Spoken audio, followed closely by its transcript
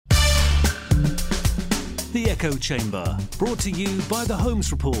The Echo Chamber, brought to you by The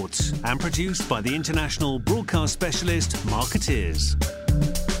Holmes Report and produced by the international broadcast specialist Marketeers.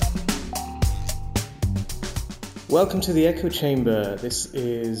 Welcome to The Echo Chamber. This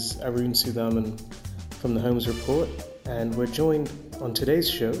is Arun Sudhaman from The Holmes Report, and we're joined on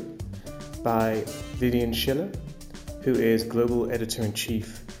today's show by Vivian Schiller, who is Global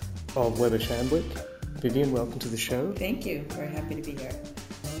Editor-in-Chief of Weber Shandwick. Vivian, welcome to the show. Thank you. Very happy to be here.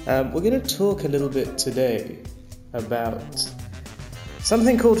 We're going to talk a little bit today about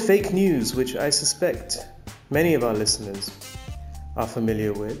something called fake news, which I suspect many of our listeners are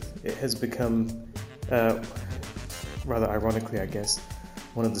familiar with. It has become, rather ironically, I guess,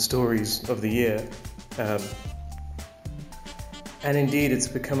 one of the stories of the year. And indeed, it's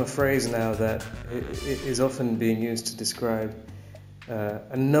become a phrase now that it is often being used to describe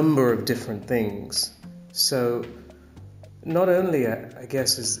a number of different things. So not only, I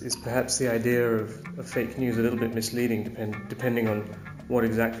guess, is perhaps the idea of fake news a little bit misleading depending on what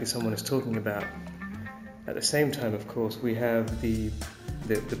exactly someone is talking about. At the same time, of course, we have the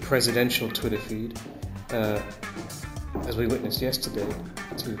presidential Twitter feed, as we witnessed yesterday,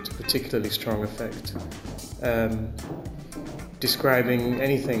 to particularly strong effect, describing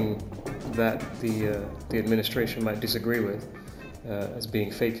anything that the administration might disagree with as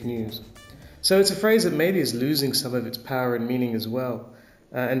being fake news. So it's a phrase that maybe is losing some of its power and meaning as well.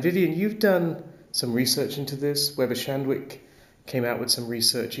 And Vivian, you've done some research into this. Weber Shandwick came out with some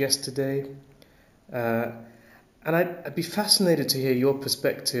research yesterday. And I'd be fascinated to hear your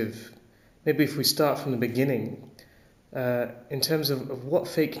perspective, maybe if we start from the beginning, in terms of what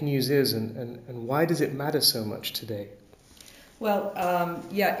fake news is and why does it matter so much today? Well,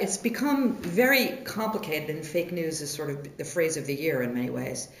 it's become very complicated, and fake news is sort of the phrase of the year in many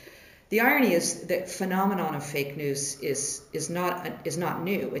ways. The irony is that phenomenon of fake news is not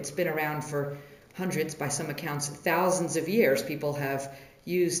new. It's been around for hundreds, by some accounts, thousands of years. People have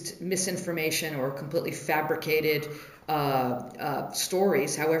used misinformation or completely fabricated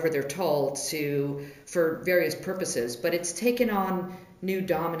stories, however they're told, for various purposes. But it's taken on new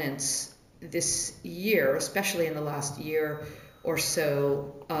dominance this year, especially in the last year or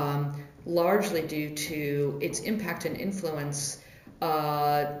so, largely due to its impact and influence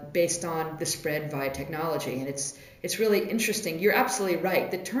based on the spread via technology. And it's really interesting. You're absolutely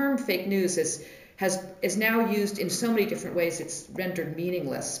right. The term fake news is now used in so many different ways it's rendered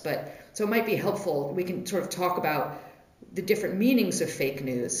meaningless. So it might be helpful. We can sort of talk about the different meanings of fake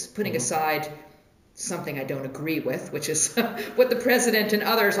news, putting aside something I don't agree with, which is what the president and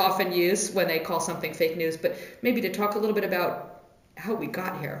others often use when they call something fake news, but maybe to talk a little bit about how we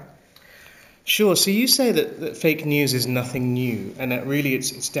got here. Sure. So you say that fake news is nothing new, and that really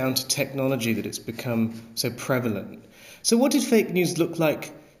it's down to technology that it's become so prevalent. So what did fake news look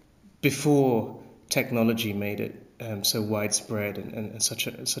like before technology made it so widespread and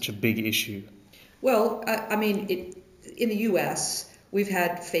such a big issue? Well, in the U.S., we've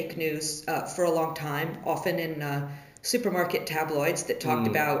had fake news for a long time, often in supermarket tabloids that talked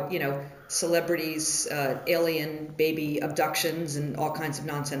about, celebrities, alien baby abductions and all kinds of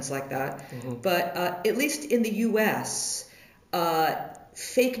nonsense like that. But at least in the U.S.,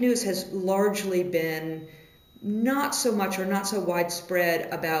 fake news has largely been not so much or not so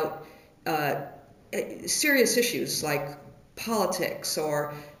widespread about serious issues like politics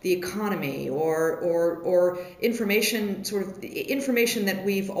or the economy or information that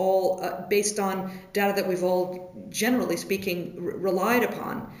we've all based on data that we've all, generally speaking, relied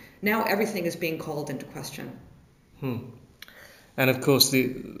upon. Now everything is being called into question. And of course,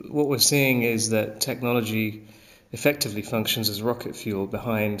 what we're seeing is that technology effectively functions as rocket fuel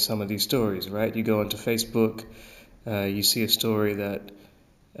behind some of these stories, right? You go onto Facebook, you see a story that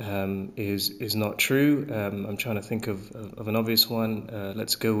is not true. I'm trying to think of an obvious one.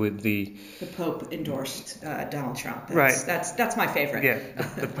 Let's go with the Pope endorsed Donald Trump. That's my favorite. Yeah,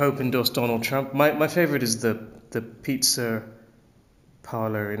 the Pope endorsed Donald Trump. My favorite is the pizza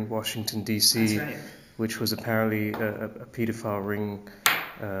parlor in Washington D.C., right, which was apparently a pedophile ring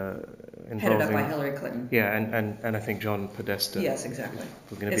involving, headed up by Hillary Clinton. Yeah, and I think John Podesta. Yes, exactly.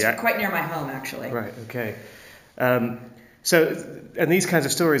 It's quite near my home, actually. Right. Okay. And these kinds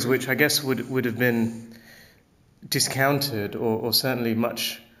of stories, which I guess would have been discounted or certainly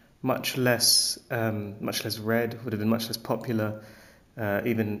much less read, would have been much less popular,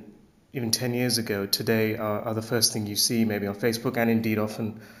 even 10 years ago, today are the first thing you see maybe on Facebook, and indeed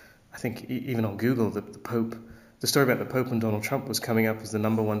often, I think even on Google, the story about the Pope and Donald Trump was coming up as the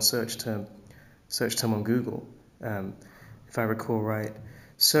number one search term on Google, if I recall right.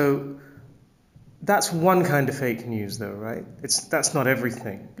 So that's one kind of fake news, though, right? That's not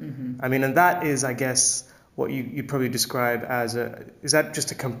everything. I mean, and that is, I guess, what you'd probably describe as is that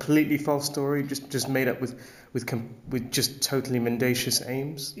just a completely false story, just made up with just totally mendacious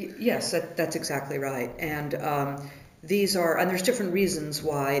aims? Yes, that's exactly right. And there's different reasons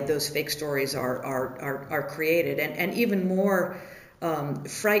why those fake stories are created, and even more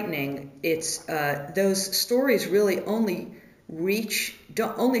frightening, it's those stories really only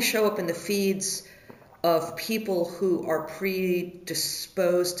show up in the feeds of people who are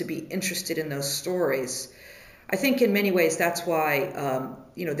predisposed to be interested in those stories. I think in many ways that's why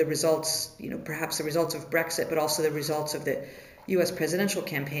the results, perhaps the results of Brexit, but also the results of the U.S. presidential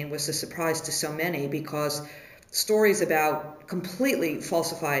campaign was a surprise to so many, because stories about completely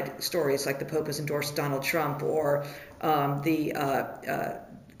falsified stories, like the Pope has endorsed Donald Trump, or the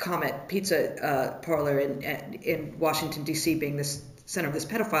Comet Pizza Parlor in Washington, D.C. being the center of this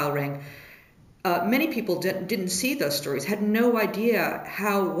pedophile ring, many people didn't see those stories, had no idea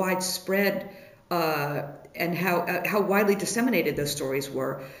how widespread and how widely disseminated those stories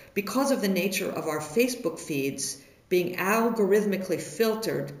were, because of the nature of our Facebook feeds being algorithmically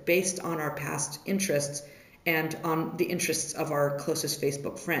filtered based on our past interests and on the interests of our closest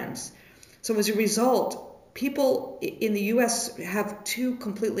Facebook friends. So as a result, people in the US have two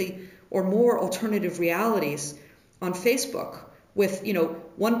completely or more alternative realities on Facebook, with,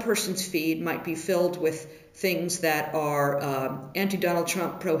 one person's feed might be filled with things that are anti-Donald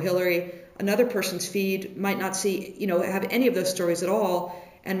Trump, pro-Hillary. Another person's feed might not see, have any of those stories at all,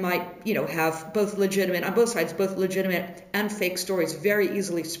 and might, have both legitimate, on both sides, both legitimate and fake stories very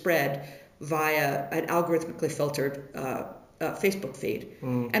easily spread via an algorithmically filtered Facebook feed.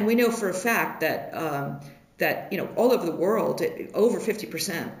 And we know for a fact that all over the world, over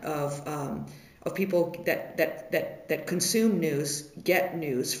 50% of people that consume news get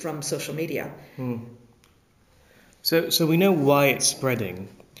news from social media. So we know why it's spreading.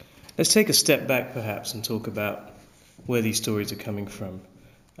 Let's take a step back perhaps and talk about where these stories are coming from.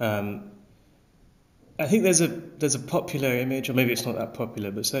 I think there's a popular image, or maybe it's not that popular,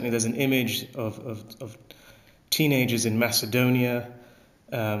 but certainly there's an image of teenagers in Macedonia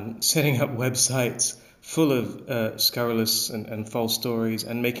setting up websites full of scurrilous and false stories,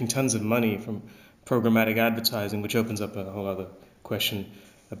 and making tons of money from programmatic advertising, which opens up a whole other question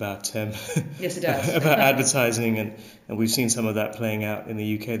about yes, it does. about advertising, and we've seen some of that playing out in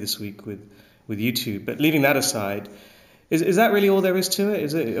the UK this week with YouTube. But leaving that aside, is that really all there is to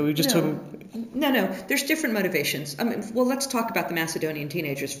it? Are we just talking? No. There's different motivations. Let's talk about the Macedonian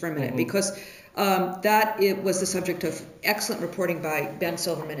teenagers for a minute, because it was the subject of excellent reporting by Ben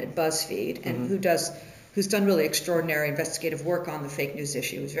Silverman at BuzzFeed, and who's done really extraordinary investigative work on the fake news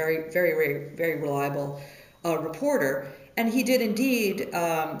issue. He's very, very, very, very reliable reporter, and he did indeed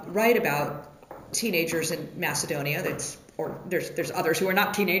write about teenagers in Macedonia. There's others who are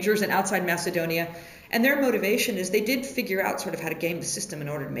not teenagers and outside Macedonia. And their motivation is they did figure out sort of how to game the system in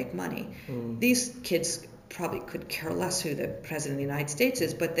order to make money. These kids probably could care less who the president of the United States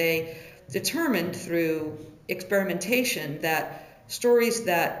is, but they determined through experimentation that stories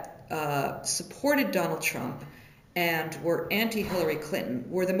that supported Donald Trump and were anti-Hillary Clinton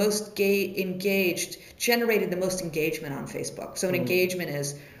were the most engaged, generated the most engagement on Facebook. So an engagement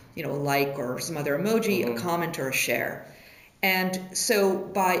is, a like or some other emoji, a comment or a share. And so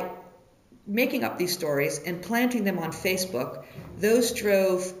by making up these stories and planting them on Facebook, those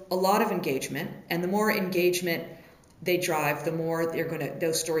drove a lot of engagement, and the more engagement they drive, the more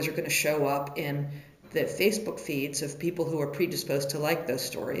those stories are going to show up in the Facebook feeds of people who are predisposed to like those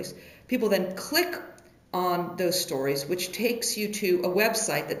stories. People then click on those stories, which takes you to a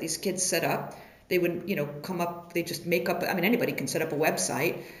website that these kids set up. They would, they just make up, anybody can set up a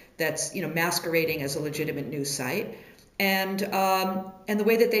website that's, masquerading as a legitimate news site. And the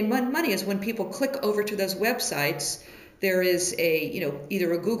way that they make money is when people click over to those websites, there is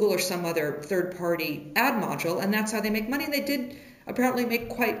either a Google or some other third-party ad module, and that's how they make money. And they did apparently make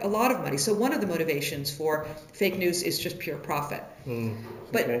quite a lot of money. So one of the motivations for fake news is just pure profit.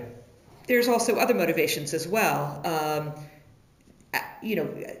 But there's also other motivations as well.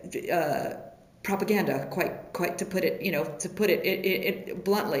 Propaganda, quite to put it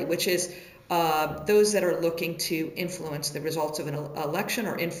bluntly, which is those that are looking to influence the results of an election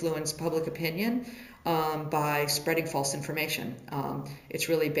or influence public opinion by spreading false information. It's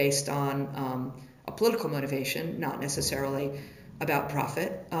really based on a political motivation, not necessarily about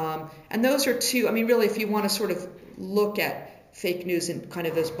profit. And those are two, really, if you want to sort of look at fake news in kind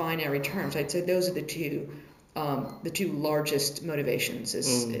of those binary terms, I'd say those are the two largest motivations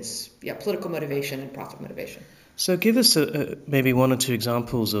is political motivation and profit motivation. So give us maybe one or two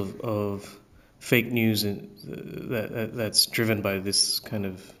examples of fake news that's driven by this kind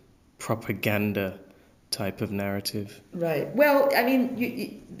of propaganda type of narrative. Right. Well, I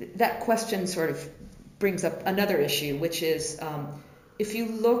mean, that question sort of brings up another issue, which is if you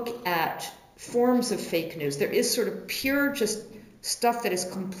look at forms of fake news, there is sort of pure just stuff that is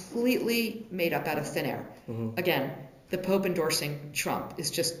completely made up out of thin air. Mm-hmm. Again, the Pope endorsing Trump is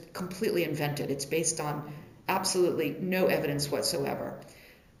just completely invented. It's based on absolutely no evidence whatsoever.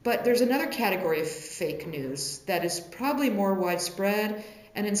 But there's another category of fake news that is probably more widespread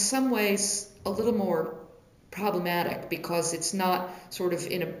and in some ways a little more problematic because it's not sort of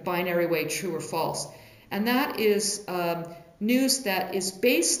in a binary way true or false. And that is news that is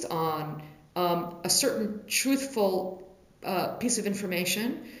based on a certain truthful piece of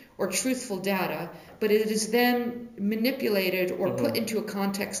information or truthful data, but it is then manipulated or put into a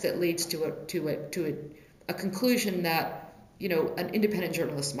context that leads to a conclusion that an independent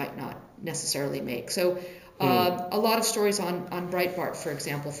journalist might not necessarily make. So a lot of stories on Breitbart, for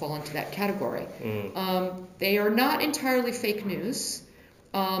example, fall into that category. They are not entirely fake news,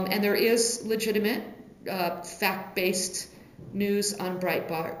 and there is legitimate fact-based news on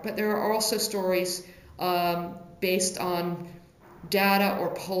Breitbart, but there are also stories based on data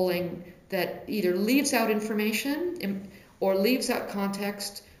or polling that either leaves out information or leaves out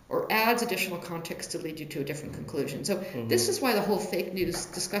context or adds additional context to lead you to a different conclusion. So this is why the whole fake news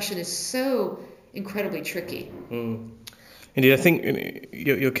discussion is so incredibly tricky. Indeed, I think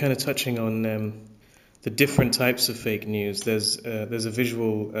you're kind of touching on the different types of fake news. There's a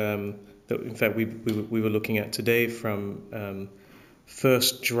visual that, in fact, we were looking at today from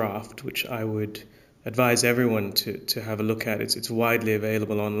First Draft, which I would advise everyone to have a look at. It's widely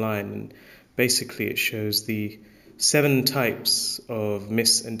available online, and basically it shows the 7 types of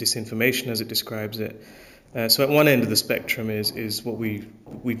mis and disinformation as it describes it. So at one end of the spectrum is what we've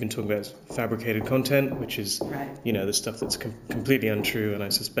been talking about, as fabricated content, which is the stuff that's completely untrue, and I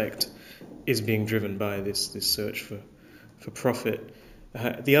suspect is being driven by this search for profit.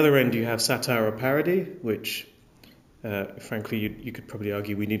 At the other end you have satire or parody, which frankly you could probably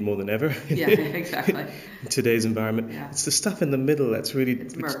argue we need more than ever exactly. in today's environment. It's the stuff in the middle that's really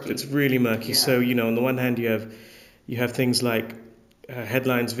it's really murky. So on the one hand you have things like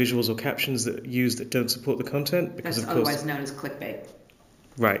headlines, visuals, or captions that don't support the content because that's of course otherwise known as clickbait.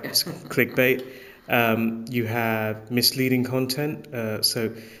 Right, it's clickbait. You have misleading content,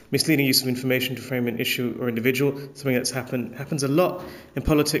 so misleading use of information to frame an issue or individual, something that's happens a lot in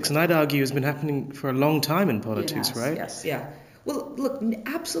politics, and I'd argue has been happening for a long time in politics, right? Yes, yeah. Well, look,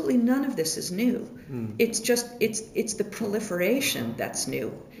 absolutely none of this is new. It's just it's the proliferation that's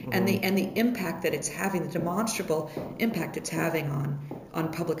new, and the impact that it's having, the demonstrable impact it's having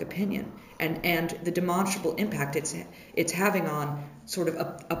on public opinion, and the demonstrable impact it's having on sort of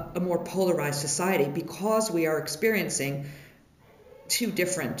a more polarized society, because we are experiencing 2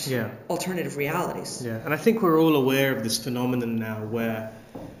 different alternative realities. Yeah, and I think we're all aware of this phenomenon now where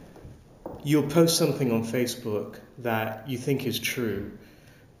you'll post something on Facebook that you think is true.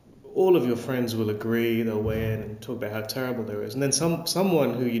 All of your friends will agree, they'll weigh in and talk about how terrible there is. And then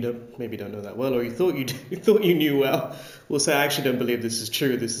someone who you maybe don't know that well, or you thought you knew well, will say, I actually don't believe this is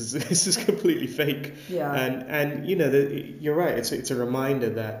true. This is completely fake. Yeah. And you're right. It's a reminder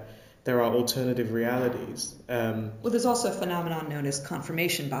that there are alternative realities. Well, there's also a phenomenon known as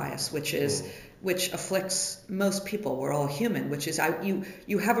confirmation bias, which afflicts most people. We're all human, which is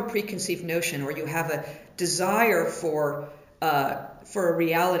you have a preconceived notion, or you have a desire for a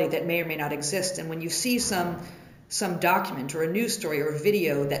reality that may or may not exist, and when you see some document or a news story or a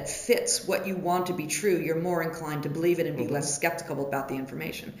video that fits what you want to be true, you're more inclined to believe it and be less skeptical about the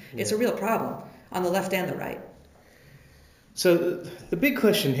information. It's a real problem on the left and the right. So the big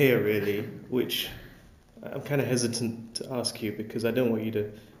question here, really, which I'm kind of hesitant to ask you because I don't want you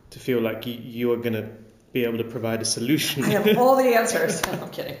to feel like you are going to be able to provide a solution. I have all the answers. I'm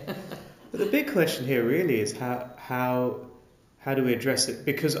kidding. But the big question here really is how do we address it?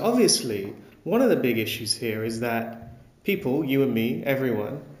 Because obviously one of the big issues here is that people, you and me,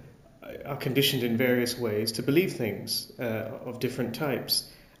 everyone, are conditioned in various ways to believe things of different types.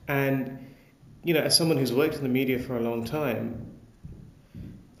 And as someone who's worked in the media for a long time,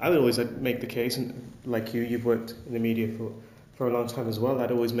 I would always make the case, and like you've worked in the media for a long time as well,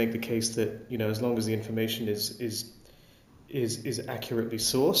 I'd always make the case that, as long as the information is accurately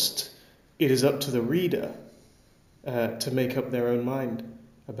sourced, it is up to the reader to make up their own mind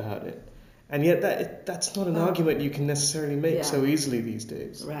about it. And yet that's not an argument you can necessarily make so easily these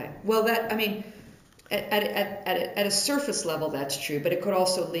days. Right. Well, at a surface level, that's true, but it could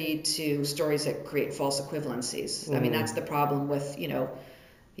also lead to stories that create false equivalencies. I mean, that's the problem with,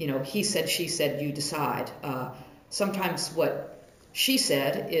 he said, she said, you decide. Sometimes what she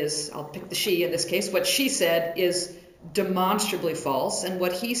said is, I'll pick the she in this case, what she said is demonstrably false, and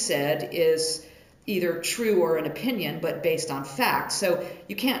what he said is either true or an opinion, but based on fact. So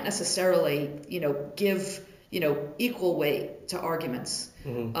you can't necessarily, give, equal weight to arguments.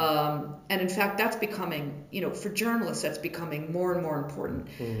 Mm-hmm. And in fact, that's becoming, for journalists, that's becoming more and more important.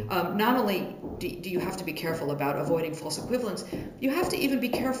 Mm-hmm. Not only do you have to be careful about avoiding false equivalence, you have to even be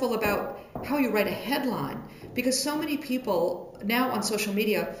careful about how you write a headline, because so many people now on social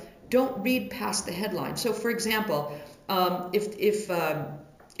media don't read past the headline. So, for example, if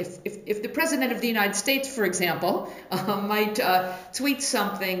the President of the United States, for example, might tweet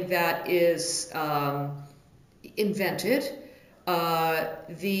something that is invented,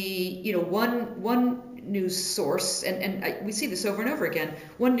 one news source, and we see this over and over again,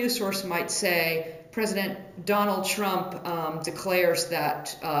 one news source might say President Donald Trump declares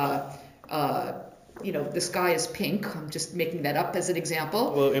that the sky is pink. I'm just making that up as an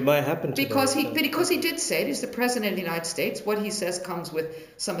example. Well, it might happen to because he did say it. He's the President of the United States. What he says comes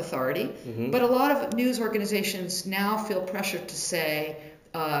with some authority. Mm-hmm. But a lot of news organizations now feel pressured to say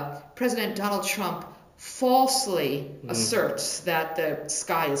President Donald Trump falsely asserts that the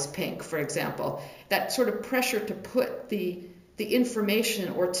sky is pink, for example. That sort of pressure to put the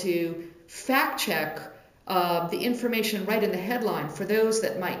information or to fact check the information right in the headline for those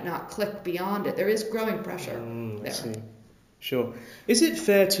that might not click beyond it. There is growing pressure there. I see. Sure. Is it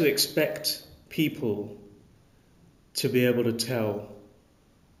fair to expect people to be able to tell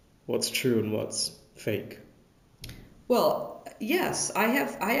what's true and what's fake? Well, yes.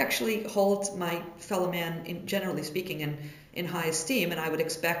 I actually hold my fellow man, generally speaking, in high esteem, and I would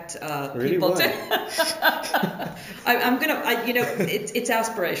expect people to. It's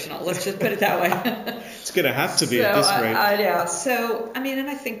aspirational. Let's just put it that way. It's going to have to be at this rate. Yeah. So, and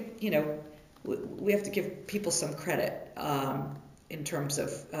I think, we have to give people some credit in terms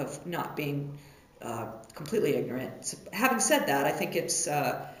of not being completely ignorant. So, having said that, I think it's.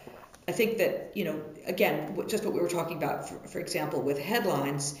 I think that, again, just what we were talking about, for example, with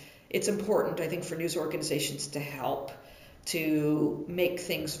headlines, it's important, I think, for news organizations to help to make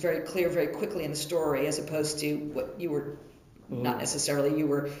things very clear very quickly in the story, as opposed to what you were not necessarily you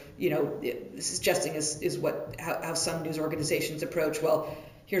were suggesting is how some news organizations approach. Well,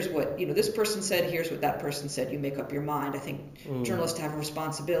 here's what this person said, here's what that person said, you make up your mind. I think journalists have a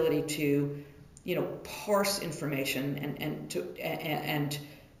responsibility to parse information and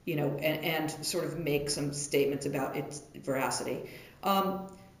sort of make some statements about its veracity.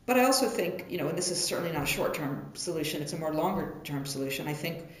 But I also think, and this is certainly not a short-term solution, it's a more longer-term solution. I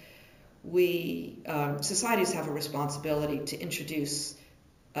think societies have a responsibility to introduce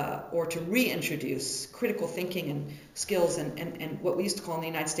or to reintroduce critical thinking and skills and what we used to call in the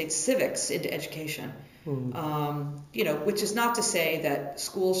United States civics into education. Which is not to say that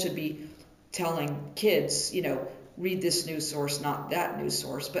schools should be telling kids, read this news source, not that news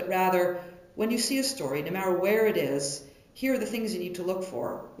source, but rather when you see a story, no matter where it is, here are the things you need to look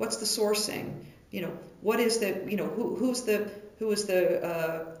for. What's the sourcing? What is the who's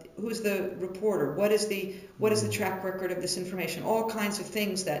the reporter? What is the track record of this information? All kinds of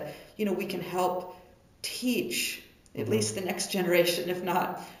things that we can help teach at least the next generation, if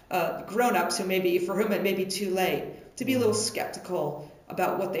not grown-ups for whom it may be too late, to be a little skeptical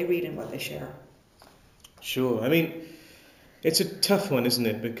about what they read and what they share. Sure. I mean, it's a tough one, isn't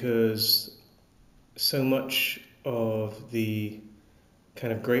it? Because so much of the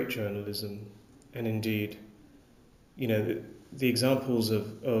kind of great journalism, and indeed, the examples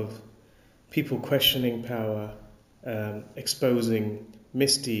of people questioning power, exposing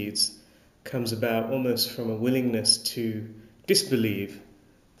misdeeds, comes about almost from a willingness to disbelieve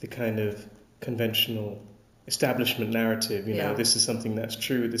the kind of conventional establishment narrative. This is something that's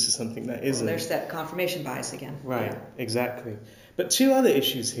true, this is something that isn't. Well, there's that confirmation bias again. Right, yeah. Exactly. But two other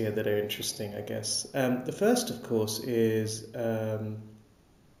issues here that are interesting, I guess. The first, of course, is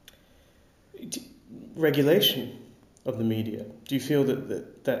regulation of the media. Do you feel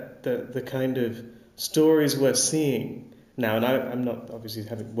that the kind of stories we're seeing now, and I'm not obviously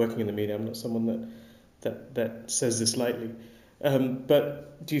working in the media, I'm not someone that says this lightly,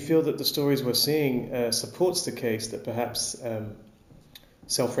 but do you feel that the stories we're seeing supports the case that perhaps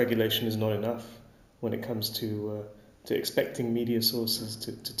self-regulation is not enough when it comes to expecting media sources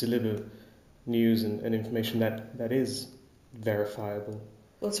to deliver news and information that is verifiable?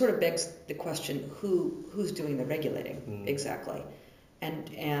 Well, it sort of begs the question: who's doing the regulating exactly,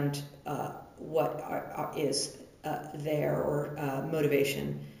 and what is their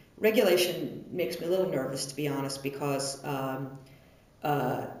motivation? Regulation makes me a little nervous, to be honest, because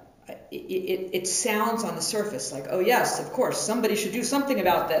it sounds on the surface like, oh yes, of course, somebody should do something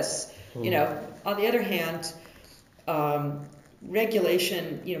about this. On the other hand,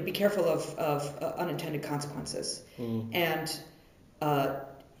 regulation, be careful of unintended consequences. And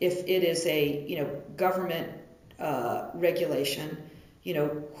if it is a government regulation,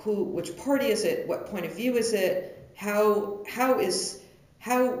 which party is it? What point of view is it? How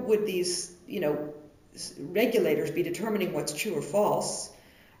would these regulators be determining what's true or false?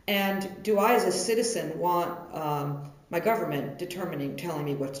 And do I, as a citizen, want my government telling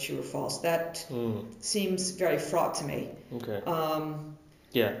me what's true or false? That seems very fraught to me. Okay.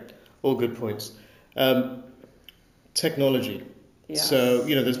 Yeah, all good points. Technology. Yeah. So,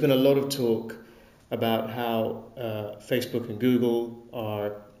 there's been a lot of talk about how Facebook and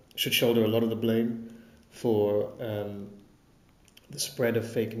Google should shoulder a lot of the blame for the spread of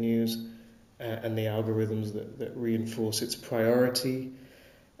fake news and the algorithms that reinforce its priority.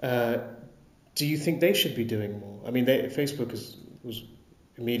 Do you think they should be doing more? I mean, Facebook was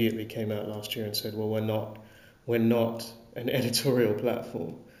immediately came out last year and said, well, we're not an editorial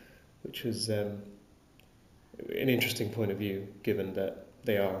platform, which was an interesting point of view, given that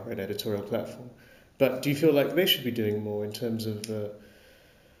they are an editorial platform. But do you feel like they should be doing more in terms of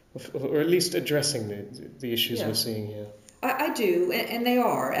or at least addressing the issues we're seeing here? I do, and they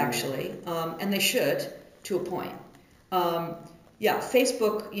are actually, and they should to a point.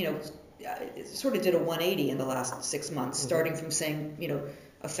 Facebook, sort of did a 180 in the last 6 months, starting from saying,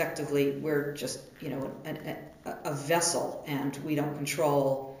 effectively we're just, a vessel and we don't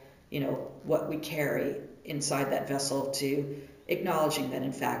control, what we carry inside that vessel, to acknowledging that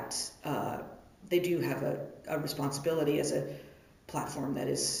in fact they do have a responsibility as a platform that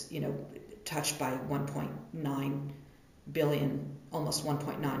is, touched by 1.9 billion, almost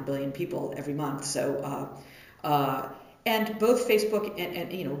 1.9 billion people every month. So, and both Facebook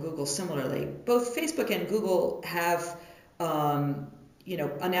and Google similarly, both Facebook and Google have,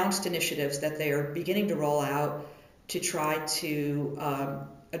 announced initiatives that they are beginning to roll out to try to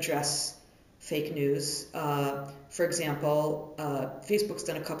address fake news. For example, Facebook's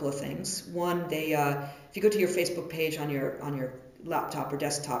done a couple of things. One, they if you go to your Facebook page on your laptop or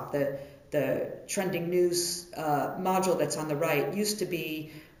desktop, the trending news module that's on the right used to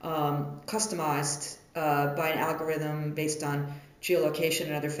be customized by an algorithm based on geolocation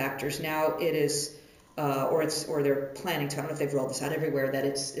and other factors. Now it is, or they're planning to. I don't know if they've rolled this out everywhere. That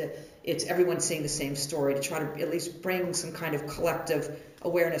it's everyone seeing the same story, to try to at least bring some kind of collective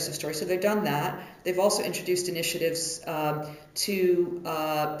awareness of story. So they've done that. They've also introduced initiatives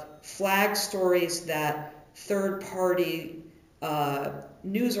to flag stories that third-party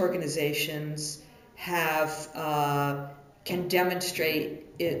news organizations can demonstrate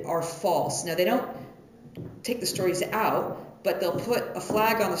are false. Now, they don't take the stories out, but they'll put a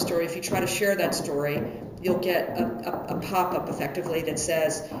flag on the story. If you try to share that story, you'll get a pop-up effectively that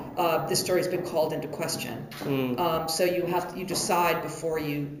says this story's been called into question. So you decide before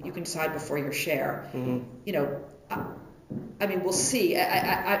you can decide before you share. I mean, we'll see.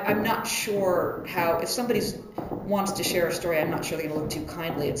 I'm not sure how, if somebody wants to share a story, I'm not sure they're going to look too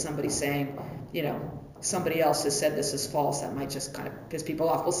kindly at somebody saying, somebody else has said this is false. That might just kind of piss people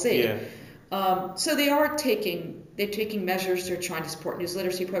off. We'll see. Yeah. So they're taking measures. They're trying to support news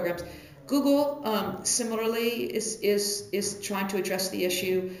literacy programs. Google similarly is trying to address the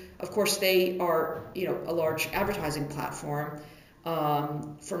issue. Of course, they are a large advertising platform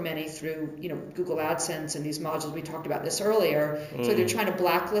for many through Google AdSense and these modules. We talked about this earlier. So they're trying to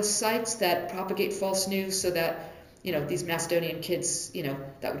blacklist sites that propagate false news, so that these Macedonian kids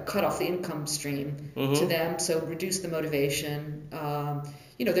that would cut off the income stream to them, so reduce the motivation.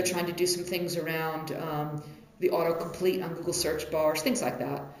 They're trying to do some things around the autocomplete on Google search bars, things like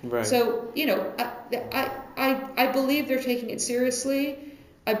that. Right. So I believe they're taking it seriously.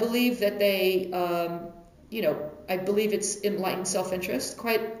 I believe that they I believe it's enlightened self-interest,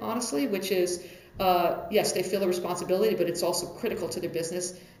 quite honestly, which is, yes, they feel a responsibility, but it's also critical to their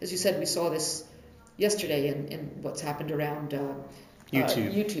business. As you said, we saw this yesterday in what's happened around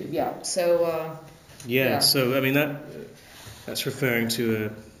YouTube, yeah. So, so, I mean, that's referring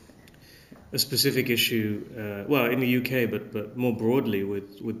to a specific issue, in the UK, but more broadly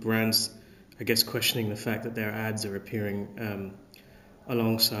with brands, I guess, questioning the fact that their ads are appearing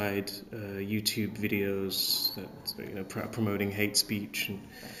alongside YouTube videos that, promoting hate speech and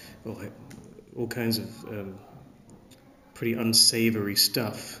all kinds of pretty unsavory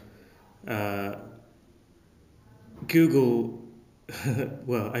stuff. Google,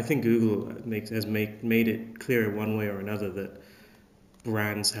 I think Google has made it clear one way or another that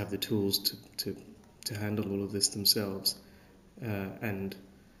brands have the tools to handle all of this themselves, and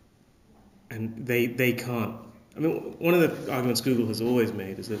and they can't. I mean, one of the arguments Google has always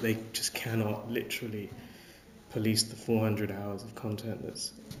made is that they just cannot literally police the 400 hours of content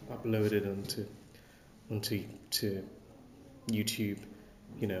that's uploaded onto YouTube,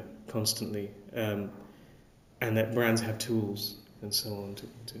 constantly, and that brands have tools and so on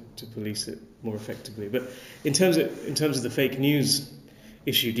to police it more effectively. But in terms of the fake news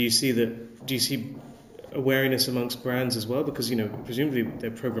issue, do you see awareness amongst brands as well? Because presumably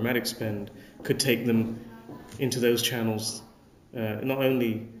their programmatic spend could take them into those channels, not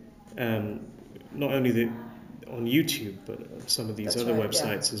only on YouTube, but some of these other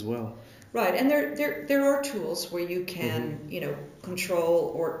websites as well. Right, and there are tools where you can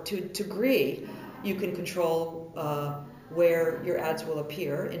control, or to a degree you can control where your ads will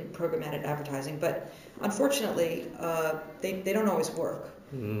appear in programmatic advertising, but unfortunately they don't always work.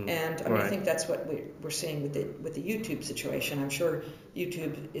 And I think that's what we're seeing with the YouTube situation. I'm sure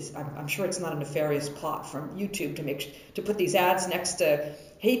I'm sure it's not a nefarious plot from YouTube to put these ads next to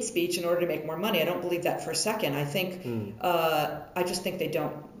hate speech in order to make more money. I don't believe that for a second. I think I just think they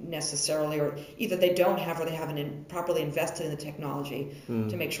don't necessarily, or either they don't have or they haven't properly invested in the technology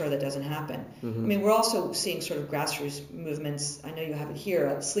to make sure that doesn't happen. I mean, we're also seeing sort of grassroots movements. I know you have it here.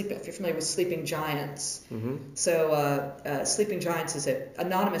 If you're familiar with Sleeping Giants, so Sleeping Giants is an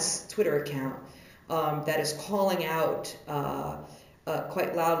anonymous Twitter account that is calling out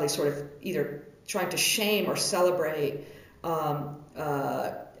quite loudly, sort of either trying to shame or celebrate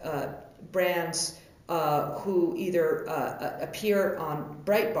brands who either appear on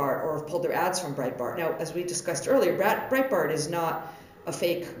Breitbart or have pulled their ads from Breitbart. Now, as we discussed earlier, Breitbart is not a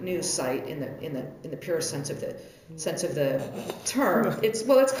fake news site in the pure sense of the term. It's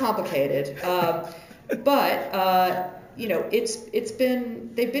complicated, but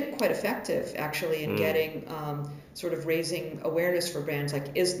they've been quite effective actually in getting sort of raising awareness for brands.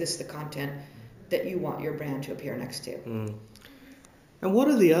 Like, is this the content that you want your brand to appear next to? And what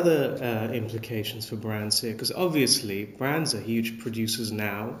are the other implications for brands here? Because obviously brands are huge producers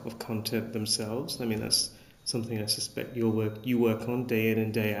now of content themselves. I mean, that's something I suspect you work on day in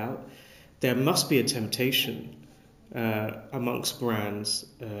and day out. There must be a temptation amongst brands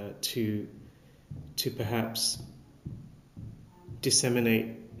to perhaps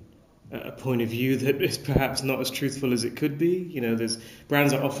disseminate a point of view that is perhaps not as truthful as it could be.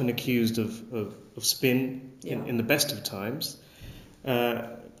 Brands are often accused of spin in the best of times.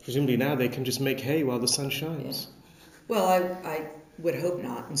 Presumably now they can just make hay while the sun shines. Well, I would hope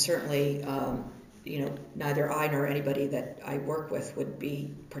not, and certainly neither I nor anybody that I work with would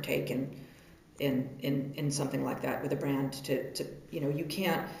be partaken in something like that with a brand.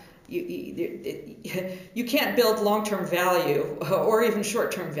 You can't build long-term value or even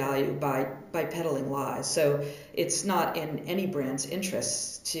short-term value by peddling lies. So it's not in any brand's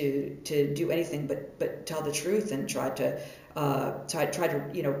interests to do anything but tell the truth and try to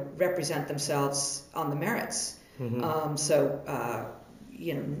represent themselves on the merits. No,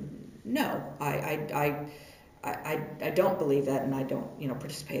 I don't believe that, and I don't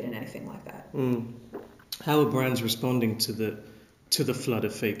participate in anything like that. How are brands responding to the flood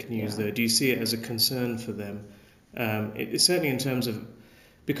of fake news there? Do you see it as a concern for them? It's certainly in terms of,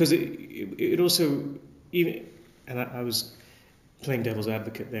 because it also, even, and I was playing devil's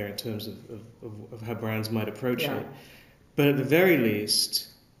advocate there in terms of how brands might approach it. But at the very least,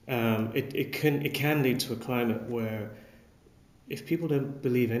 it can lead to a climate where if people don't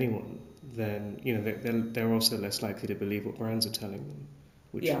believe anyone, then they're also less likely to believe what brands are telling them.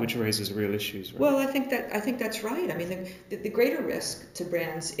 Which raises real issues, right? Well, I think that's right. I mean, the greater risk to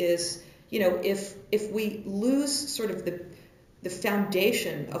brands is, if we lose sort of the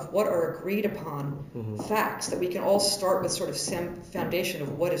foundation of what are agreed upon facts, that we can all start with sort of some foundation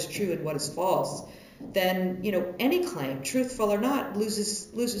of what is true and what is false, then any claim, truthful or not,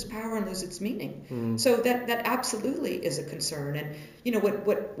 loses power and loses its meaning. So that absolutely is a concern. And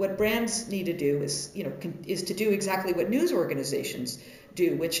what brands need to do is to do exactly what news organizations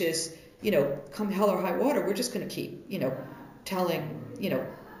do, which is come hell or high water, we're just going to keep telling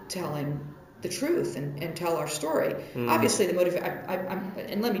the truth and tell our story. Obviously the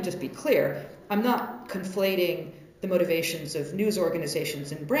and let me just be clear, I'm not conflating the motivations of news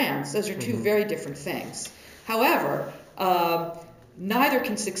organizations and brands. Those are two very different things. However, neither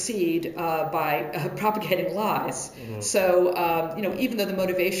can succeed by propagating lies. So, even though the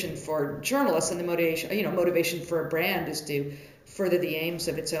motivation for journalists and the motivation for a brand is to further the aims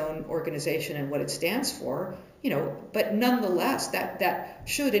of its own organization and what it stands for, but nonetheless, that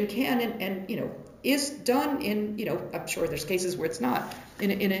should and can and is done in, I'm sure there's cases where it's not,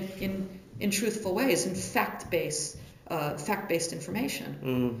 in truthful ways, in fact-based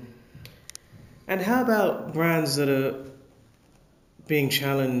information. And how about brands that are being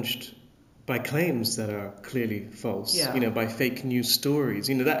challenged by claims that are clearly false? Yeah. By fake news stories.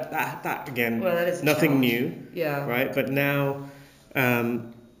 That again, Well, that is a nothing challenge. new. Yeah. Right. But now,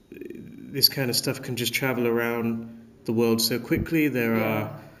 this kind of stuff can just travel around the world so quickly. There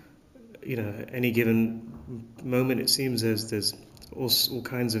are, any given moment, it seems there's all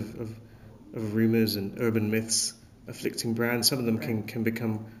kinds of rumors and urban myths afflicting brands. Some of them can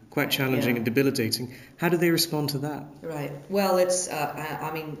become quite challenging and debilitating. How do they respond to that? Right. Well, it's,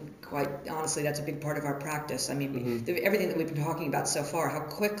 quite honestly, that's a big part of our practice. Everything that we've been talking about so far, how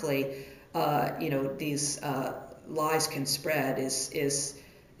quickly, these lies can spread is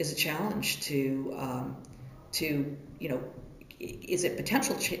a challenge to is a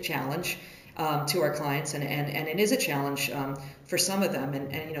potential challenge to our clients, and it is a challenge for some of them,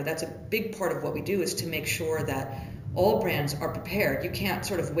 and that's a big part of what we do, is to make sure that all brands are prepared. You can't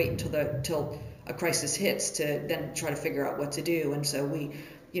sort of wait until a crisis hits to then try to figure out what to do, and so we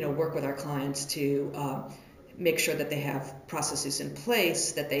work with our clients to make sure that they have processes in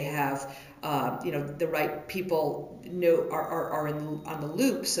place, that they have the right people are on the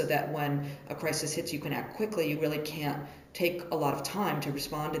loop, so that when a crisis hits, you can act quickly. You really can't take a lot of time to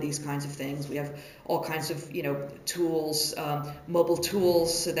respond to these kinds of things. We have all kinds of tools, mobile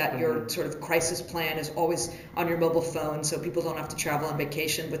tools, so that your sort of crisis plan is always on your mobile phone, so people don't have to travel on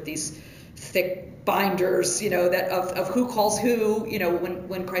vacation with these thick binders, that of who calls who,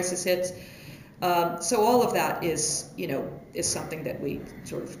 when crisis hits. So all of that is something that we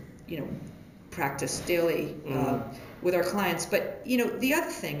sort of practice daily with our clients. But the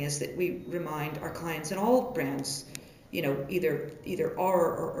other thing is that we remind our clients, and all brands either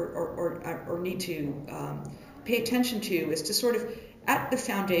are or need to pay attention to, is to sort of at the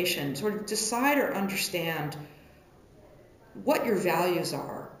foundation sort of decide or understand what your values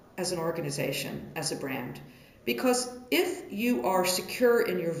are as an organization, as a brand. Because if you are secure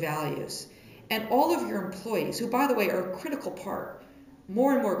in your values, and all of your employees, who by the way are a critical part,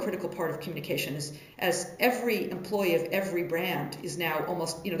 more and more critical part of communication, as every employee of every brand is now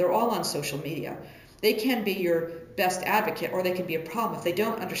almost, they're all on social media. They can be your best advocate, or they can be a problem if they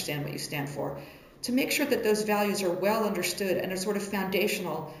don't understand what you stand for. To make sure that those values are well understood and are sort of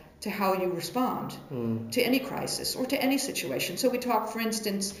foundational to how you respond to any crisis or to any situation. So we talked, for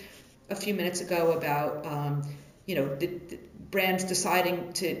instance, a few minutes ago about the brands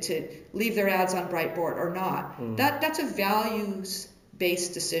deciding to leave their ads on Breitbart or not. That's a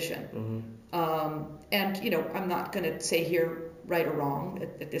values-based decision. And I'm not going to say here right or wrong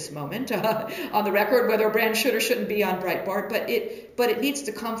at this moment on the record whether a brand should or shouldn't be on Breitbart, but it needs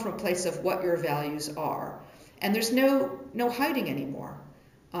to come from a place of what your values are. And there's no hiding anymore.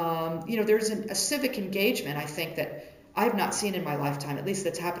 There's a civic engagement, I think, that I've not seen in my lifetime, at least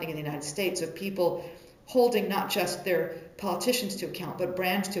that's happening in the United States, of people holding not just their politicians to account, but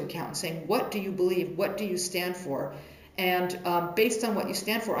brands to account, and saying, what do you believe? What do you stand for? And based on what you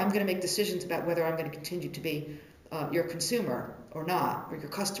stand for, I'm going to make decisions about whether I'm going to continue to be your consumer or not, or your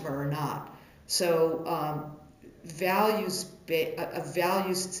customer or not. So a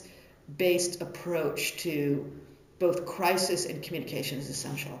values-based approach to both crisis and communication is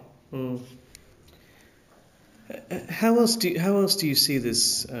essential. How else do you see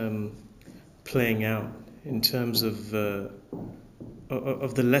this playing out in terms of the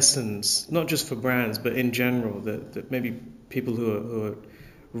lessons, not just for brands but in general, that maybe people who are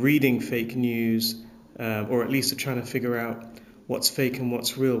reading fake news, or at least are trying to figure out what's fake and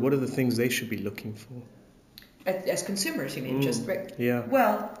what's real, what are the things they should be looking for? As consumers, you mean? Just right? Yeah.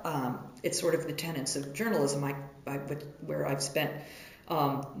 Well, it's sort of the tenets of journalism, where I've spent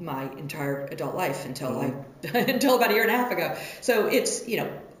my entire adult life until about a year and a half ago. So it's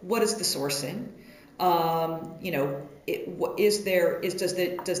what is the sourcing?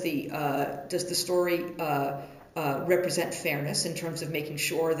 Does the story represent fairness in terms of making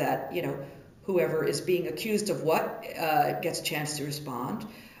sure that whoever is being accused of what gets a chance to respond?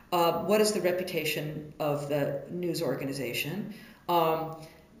 What is the reputation of the news organization?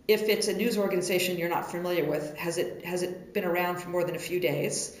 If it's a news organization you're not familiar with, has it been around for more than a few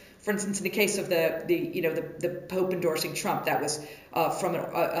days? For instance, in the case of the Pope endorsing Trump, that was from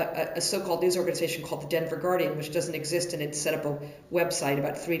a so-called news organization called the Denver Guardian, which doesn't exist, and it set up a website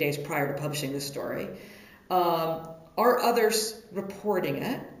about 3 days prior to publishing the story. Are others reporting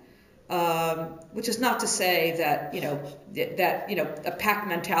it? Which is not to say that a pack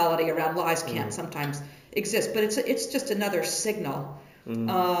mentality around lies can't sometimes exist, but it's just another signal.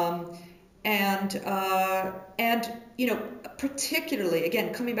 And particularly,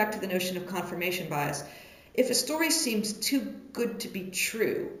 again, coming back to the notion of confirmation bias, if a story seems too good to be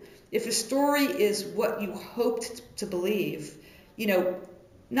true, If a story is what you hoped to believe,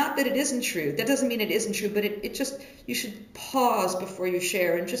 not that it isn't true. That doesn't mean it isn't true, but it just, you should pause before you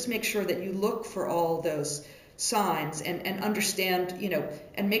share and just make sure that you look for all those signs and understand,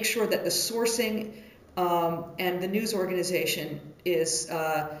 and make sure that the sourcing and the news organization is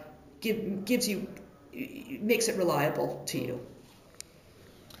makes it reliable to you.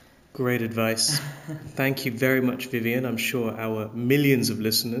 Great advice. Thank you very much, Vivienne. I'm sure our millions of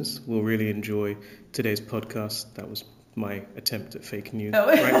listeners will really enjoy today's podcast. That was my attempt at fake news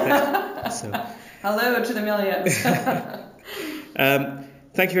right there. So, hello to the millions.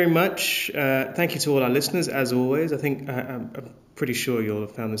 Thank you very much. Thank you to all our listeners, as always. I think I'm pretty sure you'll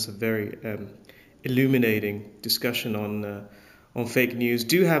have found this a very illuminating discussion on fake news.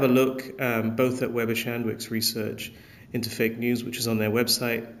 Do have a look both at Weber Shandwick's research into fake news, which is on their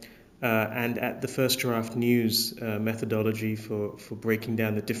website, and at the First Draft News methodology for breaking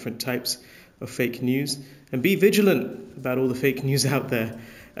down the different types of fake news. And be vigilant about all the fake news out there.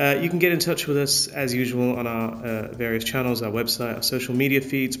 You can get in touch with us as usual on our various channels, our website, our social media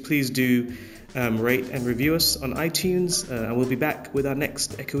feeds. Please do rate and review us on iTunes, and we'll be back with our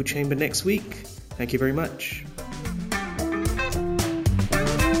next Echo Chamber next week. Thank you very much.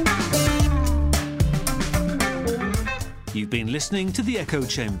 You've been listening to The Echo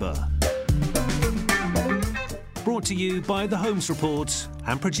Chamber. Brought to you by The Holmes Report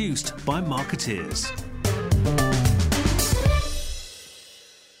and produced by Marketeers.